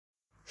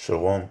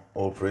Shalom,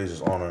 all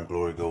praises, honor, and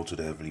glory go to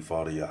the Heavenly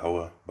Father,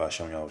 Yahawah,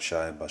 Bashem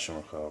Yahawashi,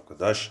 Bashem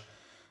Kadash.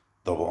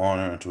 Double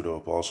honor unto the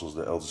apostles,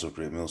 the elders of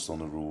Great Millstone,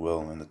 that rule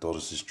well and that taught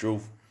us His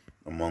truth,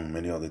 among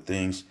many other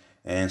things.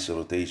 And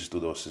salutations to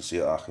those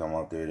sincere Achim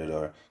out there that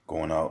are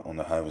going out on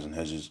the highways and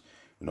hedges,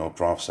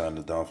 prophesying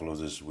the downfall of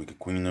this wicked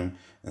kingdom,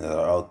 and that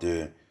are out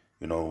there,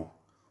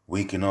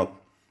 waking up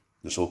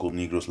the so-called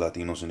Negroes,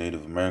 Latinos, and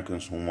Native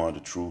Americans, whom are the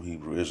true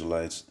Hebrew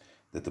Israelites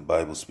that the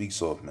Bible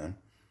speaks of, man.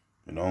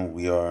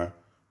 We are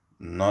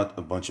not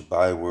a bunch of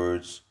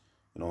bywords,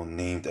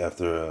 named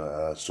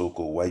after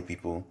so-called white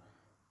people,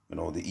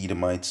 the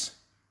Edomites,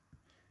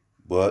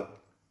 but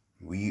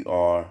we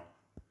are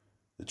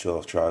the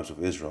 12 tribes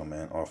of Israel,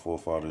 man. Our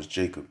forefathers,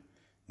 Jacob.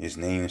 His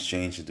name is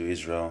changed into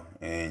Israel,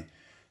 and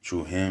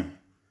through him,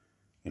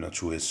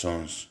 through his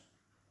sons,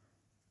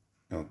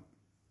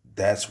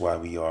 that's why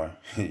we are,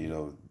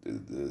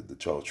 the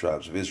 12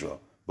 tribes of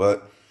Israel.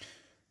 But,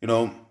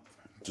 to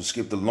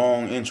skip the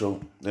long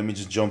intro, let me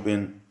just jump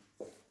in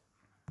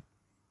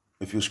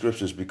a few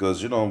scriptures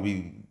because,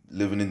 we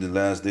living in the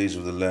last days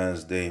of the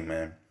last day,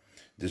 man.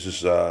 This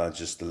is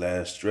just the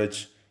last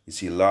stretch. You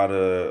see a lot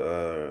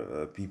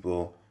of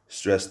people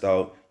stressed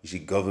out. You see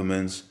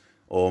governments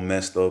all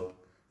messed up,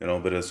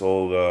 but it's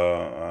all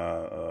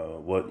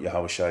what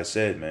Yahawashi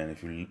said, man.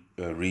 If you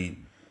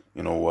read,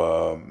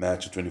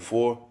 Matthew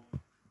 24,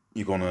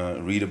 you're going to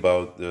read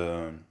about,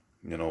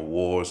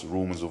 wars,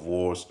 rumors of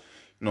wars.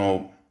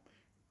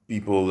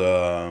 People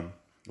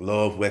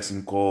love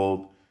waxing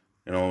cold.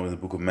 In the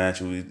book of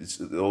Matthew,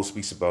 it all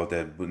speaks about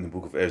that. In the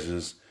book of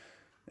Ezra,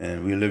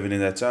 and we're living in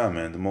that time,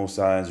 man. The Most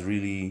High is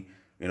really,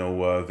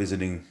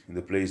 visiting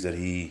the place that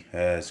He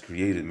has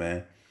created,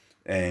 man.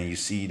 And you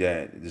see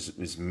that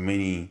there's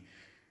many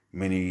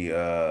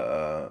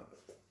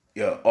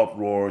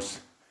uproars,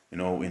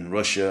 in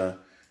Russia.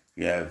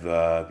 You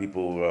have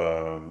people,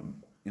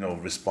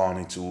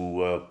 responding to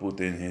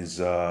Putin, his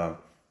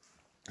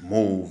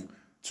move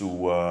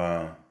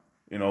to,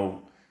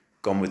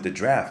 come with the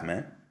draft,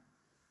 man.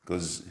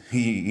 Because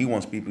he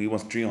wants people, he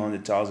wants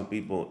 300,000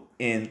 people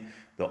in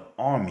the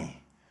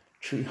army.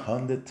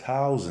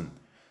 300,000,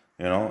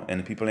 and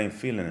the people ain't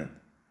feeling it,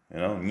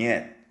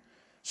 yet.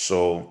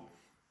 So,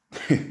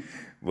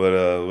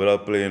 but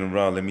without playing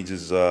around, let me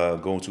just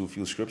go into a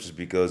few scriptures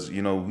because,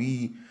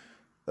 we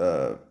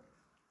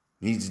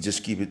need to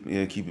just keep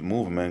it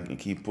moving, man, and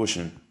keep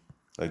pushing.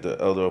 Like the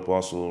elder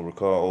apostle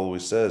Ricard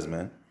always says,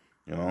 man,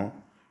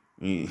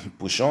 you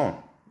push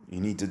on.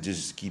 You need to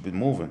just keep it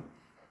moving.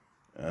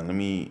 And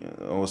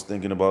I was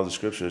thinking about the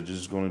scripture. This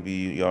is going to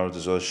be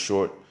Yahawah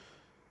short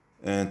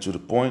and to the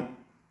point.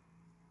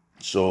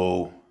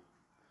 So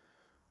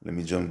let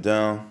me jump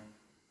down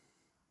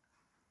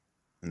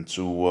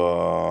into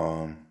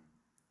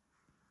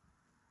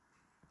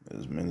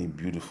there's many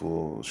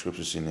beautiful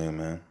scriptures in there,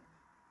 man.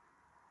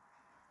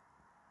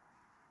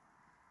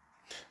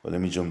 But let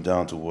me jump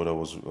down to what I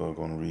was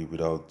going to read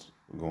without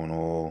going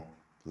all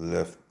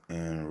left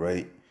and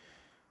right.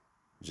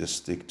 Just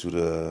stick to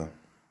the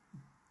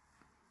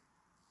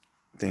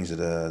things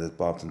that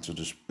popped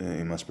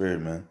in my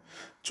spirit, man.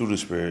 To the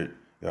spirit,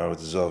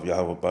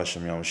 Yahawah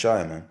Bashem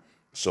Yahawashi, man.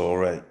 So, all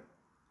right,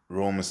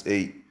 Romans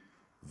 8,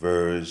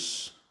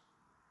 verse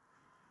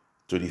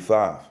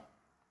 35.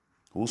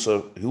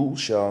 Who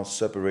shall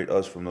separate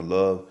us from the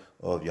love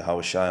of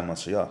Yahawashi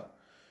Messiah?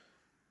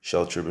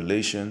 Shall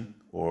tribulation,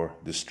 or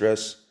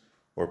distress,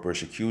 or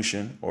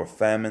persecution, or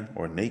famine,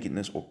 or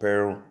nakedness, or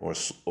peril,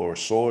 or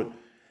sword,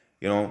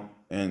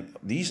 and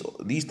these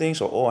things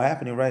are all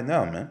happening right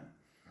now, man.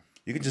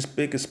 You can just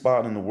pick a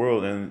spot in the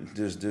world and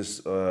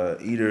there's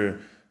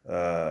either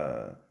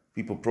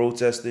people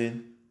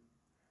protesting,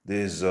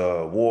 there's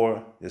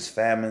war, there's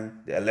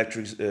famine, the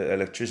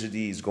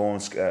electricity is going,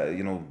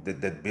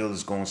 that bill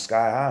is going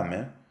sky high,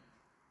 man.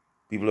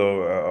 People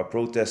are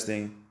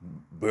protesting,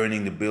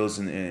 burning the bills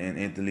in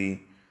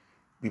Italy.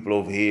 People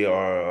over here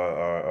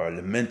are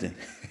lamenting.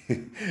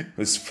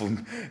 It's for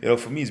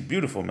me, it's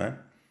beautiful, man.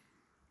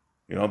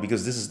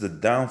 Because this is the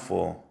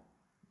downfall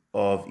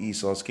of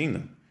Esau's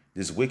kingdom.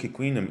 This wicked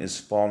kingdom is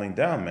falling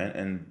down, man,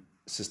 and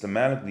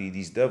systematically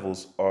these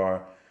devils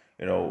are,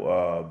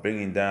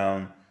 bringing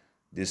down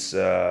this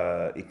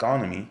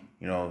economy.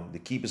 The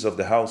keepers of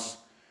the house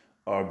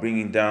are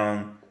bringing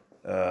down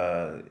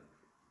the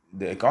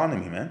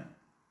economy, man.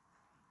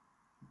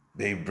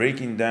 They're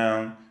breaking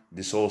down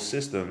this whole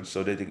system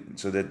so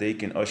that they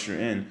can usher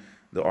in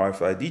the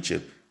RFID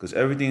chip, because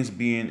everything's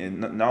being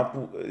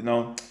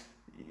now.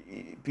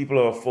 People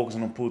are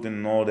focusing on Putin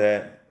and all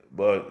that,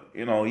 but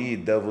he's a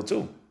devil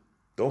too.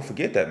 Don't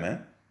forget that,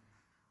 man.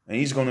 And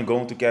he's going to go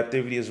into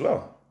captivity as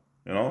well.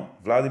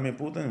 Vladimir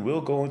Putin will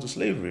go into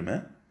slavery,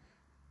 man.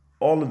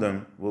 All of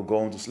them will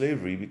go into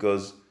slavery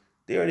because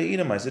they are the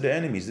Edomites. They're the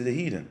enemies. They're the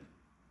heathen.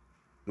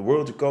 The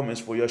world to come is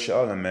for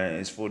Yashala, man.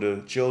 It's for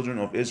the children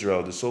of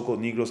Israel, the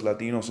so-called Negroes,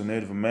 Latinos, and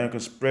Native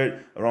Americans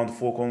spread around the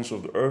four corners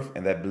of the earth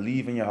and that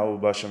believe in Yahawah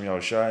Bashem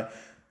Yahawashi.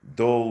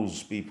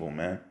 Those people,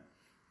 man.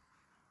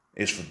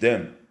 It's for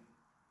them.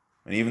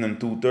 And even them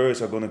 2/3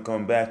 are going to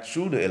come back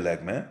through the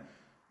elect, man.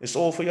 It's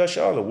all for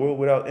Yahshua, a world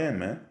without end,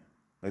 man.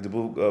 Like the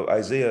book of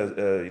Isaiah,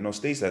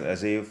 states that,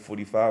 Isaiah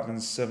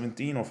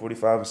 45:17 or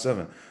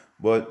 45:7.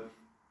 But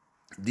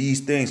these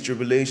things,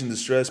 tribulation,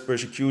 distress,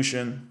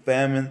 persecution,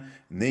 famine,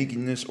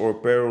 nakedness, or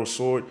peril,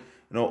 sword,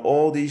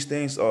 all these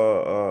things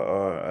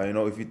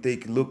are if you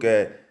take a look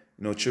at,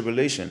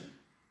 tribulation,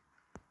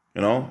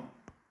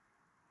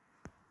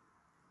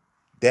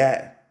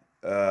 that,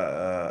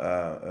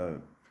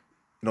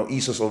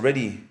 Esau's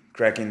already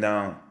cracking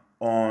down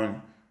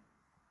on,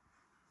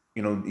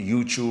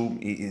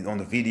 YouTube, on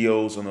the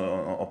videos, on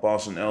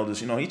apostles and elders.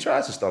 He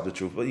tries to stop the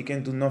truth, but he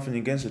can't do nothing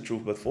against the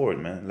truth but for it,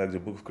 man. Like the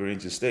book of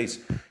Corinthians states,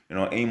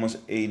 Amos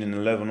 8 and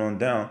 11 on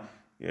down,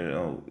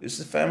 it's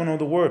the famine of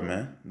the word,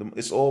 man.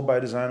 It's all by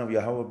design of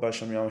Yahawah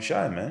Bashem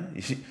Yahawashi, man.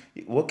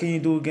 What can you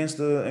do against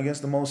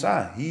the Most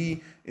High?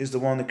 He is the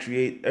one that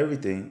create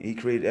everything. He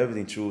created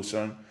everything through His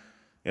Son,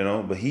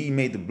 but He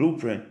made the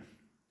blueprint,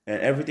 and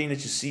everything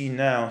that you see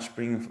now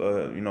springing,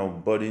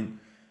 budding,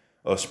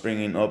 or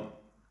springing up,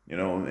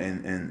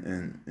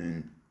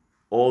 and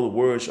all the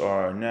words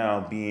are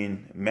now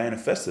being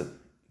manifested,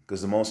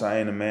 because the Most High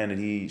ain't a man that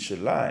He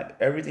should lie.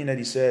 Everything that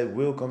He said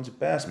will come to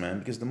pass, man,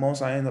 because the Most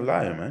High ain't a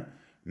liar, man.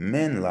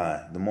 Men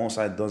lie. The Most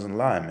High doesn't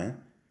lie,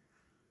 man.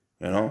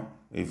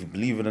 If you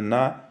believe it or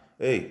not,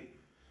 hey,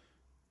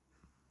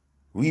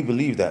 we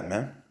believe that,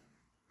 man.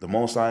 The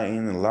Most High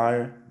ain't a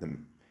liar.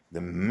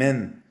 The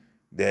men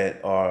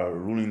that are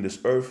ruling this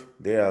earth,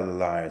 they are the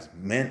liars.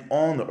 Men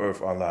on the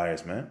earth are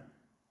liars, man.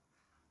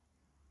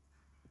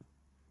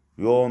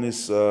 We all in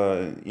this,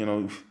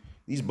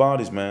 these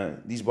bodies,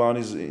 man. These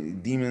bodies,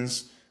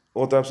 demons,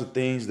 all types of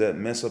things that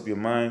mess up your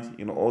mind.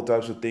 All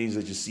types of things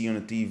that you see on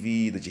the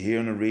TV, that you hear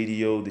on the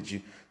radio, that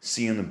you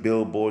see on the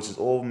billboards. It's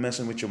all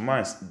messing with your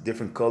mind.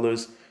 Different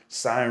colors,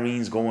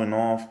 sirens going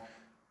off.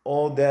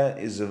 All that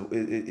is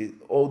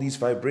all these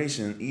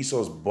vibrations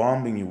Esau's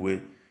bombing you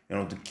with,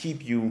 to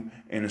keep you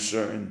in a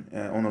certain,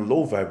 on a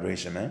low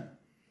vibration, man.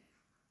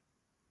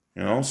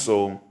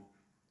 So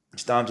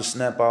it's time to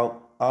snap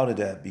out of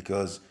that,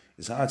 because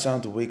it's hard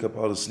time to wake up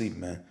out of sleep,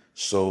 man.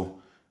 So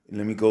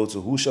let me go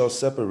to who shall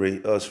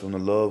separate us from the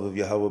love of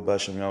Yahawah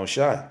Bashem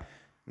Yahawashi.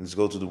 Let's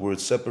go to the word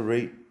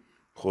separate,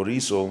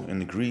 chorizo in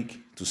the Greek,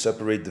 to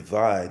separate,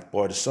 divide,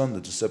 part asunder,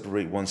 to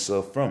separate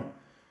oneself from.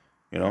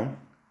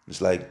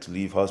 It's like to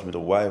leave husband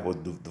or wife, or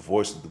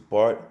divorce, to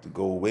depart, to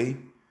go away,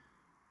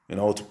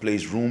 to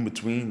place room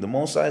between. The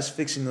Most High is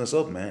fixing us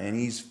up, man, and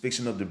He's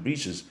fixing up the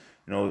breaches.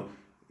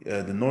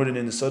 The northern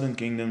and the southern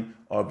kingdom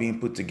are being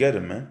put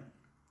together, man.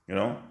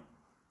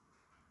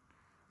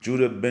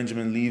 Judah,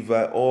 Benjamin,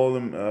 Levi, all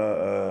them,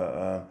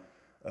 the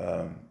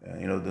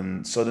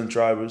southern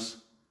tribes,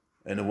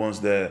 and the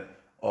ones that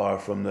are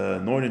from the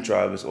northern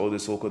tribes, all the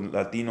so-called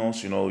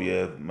Latinos. You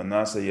have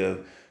Manasseh,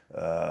 you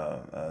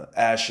have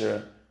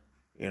Asher,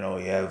 you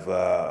have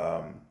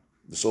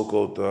the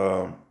so-called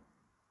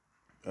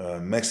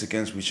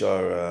Mexicans, which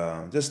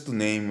are, just to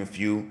name a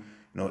few,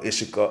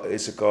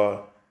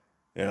 Issachar,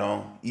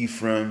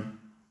 Ephraim,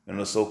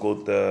 the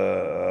so-called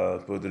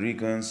Puerto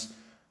Ricans,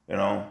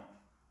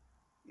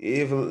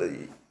 If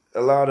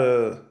a lot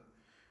of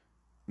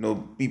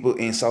people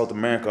in South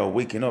America are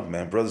waking up,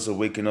 man. Brothers are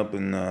waking up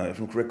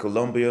from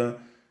Colombia.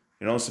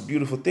 It's a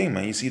beautiful thing,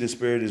 man. You see the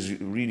Spirit is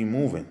really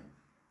moving.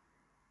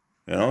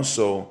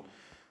 So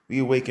we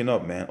are waking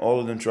up, man.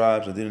 All of them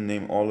tribes, I didn't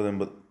name all of them,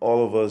 but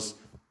all of us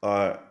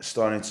are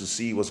starting to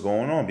see what's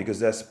going on, because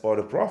that's part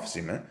of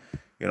prophecy, man.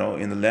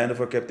 In the land of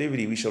our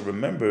captivity, we shall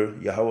remember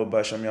Yahawah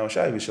Bashem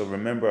Yahawashi. We shall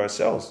remember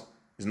ourselves.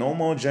 There's no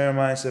more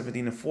Jeremiah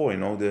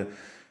 17:4.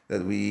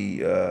 That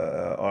we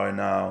are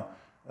now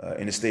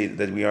in the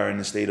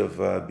state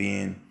of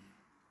being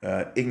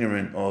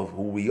ignorant of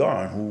who we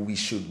are and who we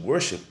should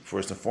worship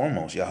first and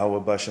foremost.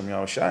 Yahawah Bashem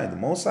Yahawashi. The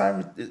Most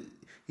High,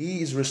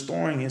 He is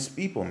restoring His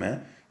people,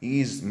 man.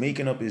 He's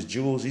making up His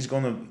jewels. He's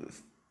gonna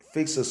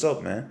fix us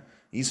up, man.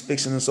 He's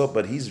fixing us up,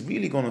 but He's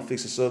really gonna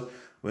fix us up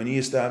when He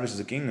establishes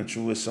the kingdom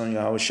through His Son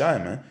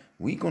Yahawashi, man.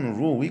 We're gonna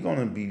rule. We're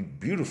gonna be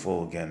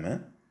beautiful again,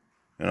 man.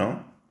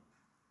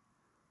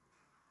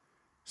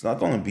 It's not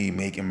going to be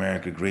make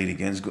America great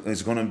again.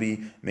 It's going to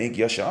be make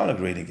Yahshua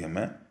great again,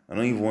 man. I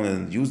don't even want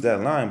to use that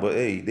line, but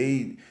hey,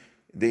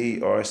 they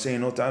are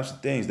saying all types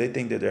of things. They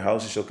think that their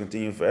houses shall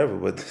continue forever,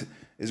 but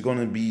it's going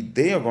to be,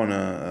 they are going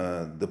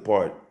to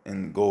depart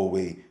and go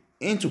away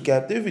into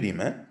captivity,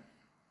 man.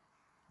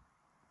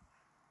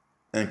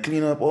 And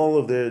clean up all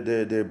of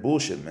their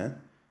bullshit,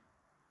 man.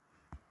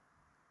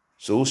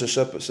 So who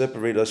shall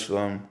separate us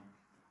from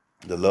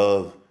the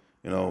love?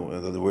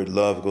 The word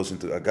love goes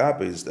into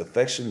agape, is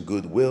affection,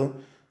 goodwill,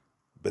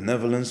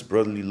 benevolence,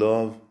 brotherly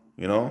love,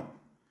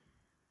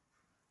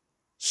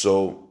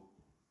 So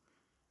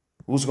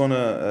who's going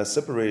to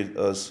separate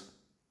us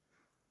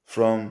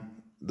from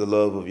the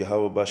love of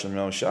Yahawah Bashem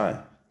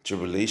Yahawashi?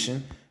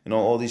 Tribulation,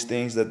 all these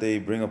things that they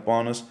bring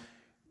upon us.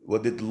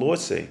 What did the Lord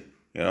say?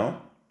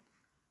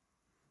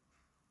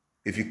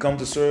 If you come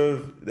to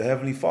serve the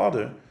Heavenly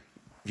Father,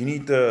 you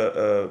need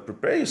to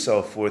prepare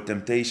yourself for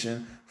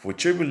temptation, for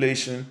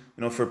tribulation,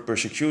 for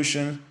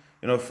persecution,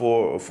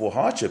 for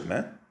hardship,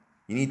 man.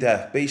 You need to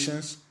have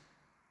patience.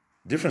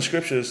 Different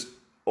scriptures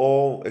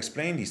all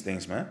explain these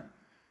things, man.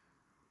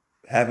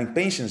 Having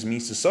patience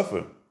means to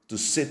suffer, to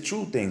sit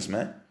through things,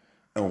 man,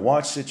 and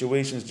watch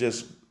situations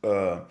just,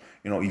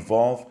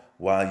 evolve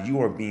while you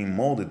are being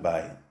molded by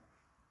it,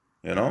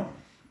 you know?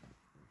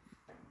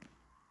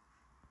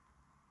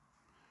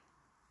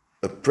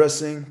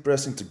 Pressing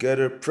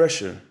together,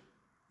 pressure.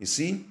 You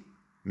see?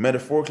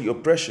 Metaphorically,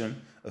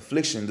 oppression,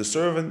 affliction. The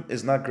servant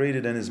is not greater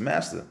than his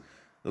master.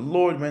 The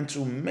Lord went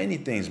through many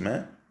things,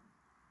 man.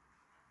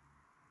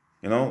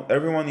 You know,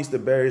 everyone needs to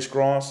bear his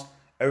cross.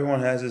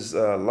 Everyone has his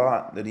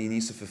lot that he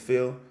needs to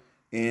fulfill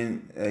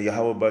in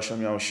Yahawah Bashem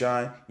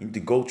Yahawashi. You need to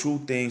go through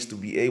things to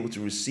be able to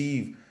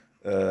receive,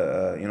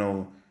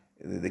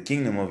 the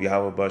kingdom of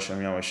Yahawah Bashem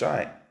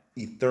Yahawashi,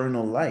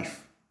 eternal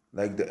life.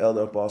 Like the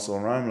elder apostle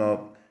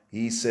Ramla,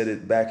 he said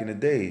it back in the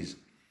days,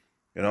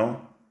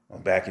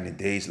 back in the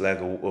days, like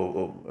a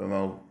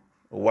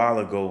while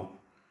ago.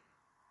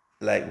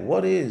 Like,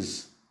 what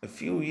is a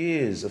few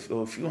years, a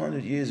few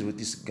hundred years with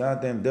this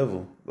goddamn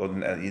devil? Well,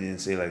 he didn't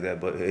say it like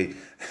that, but hey,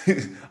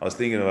 I was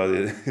thinking about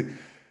it.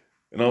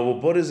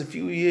 What is a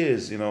few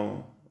years,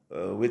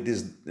 with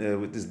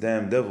this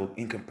damn devil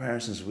in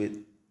comparisons with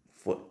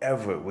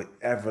forever, with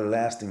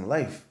everlasting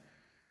life?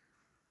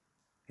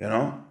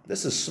 This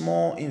is a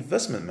small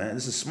investment, man.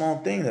 This is a small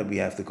thing that we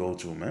have to go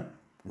through, man.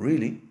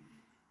 Really.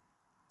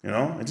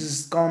 This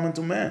is common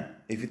to man.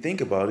 If you think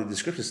about it, the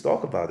scriptures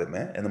talk about it,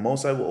 man. And the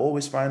Most High will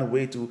always find a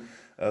way to,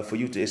 for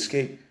you to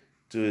escape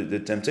to the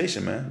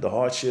temptation, man, the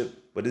hardship.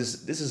 But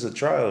this is a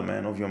trial,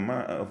 man, of your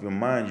mind.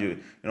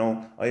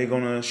 Are you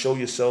gonna show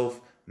yourself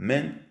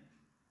men,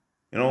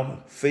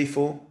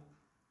 faithful?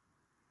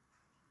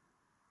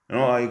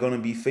 Are you gonna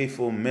be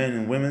faithful men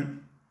and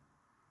women,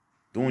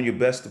 doing your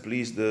best to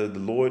please the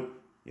Lord,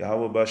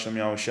 Yahawah Bashem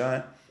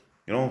Yahawashi?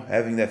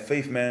 Having that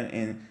faith, man,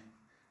 in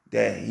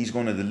that he's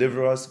going to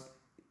deliver us,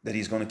 that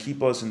he's going to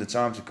keep us in the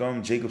time to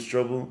come. Jacob's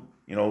trouble,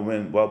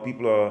 while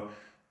people are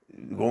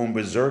going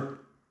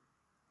berserk,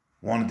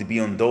 wanting to be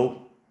on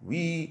dope,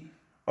 we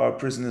are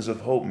prisoners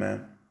of hope,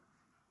 man.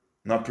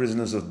 Not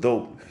prisoners of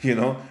dope.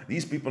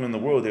 These people in the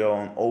world, they're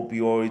on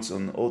opioids,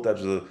 on all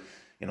types of,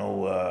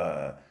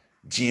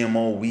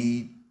 GMO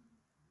weed,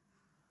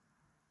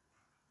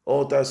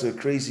 all types of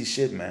crazy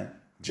shit, man.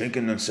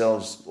 Drinking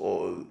themselves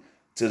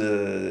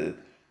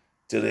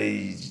till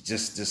they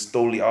just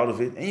totally out of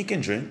it. And you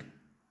can drink,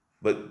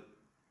 but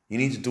you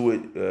need to do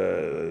it,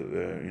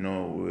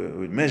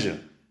 with measure.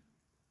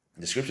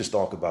 The scriptures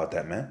talk about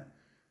that, man.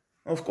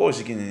 Of course,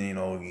 you can, get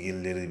a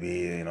little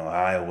bit,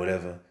 high or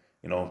whatever,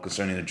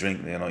 concerning the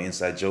drink,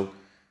 inside joke.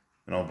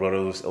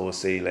 Brother always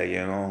say, like,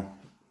 you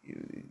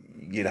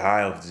get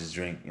high off this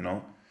drink,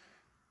 You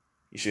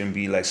shouldn't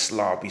be like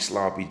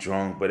sloppy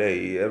drunk. But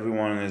hey,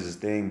 everyone has his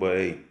thing, but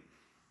hey,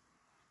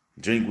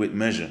 drink with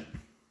measure.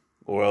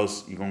 Or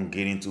else you're going to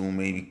get into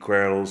maybe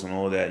quarrels and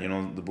all that.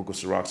 The book of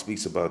Sirach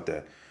speaks about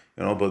that.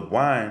 But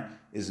wine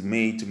is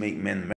made to make men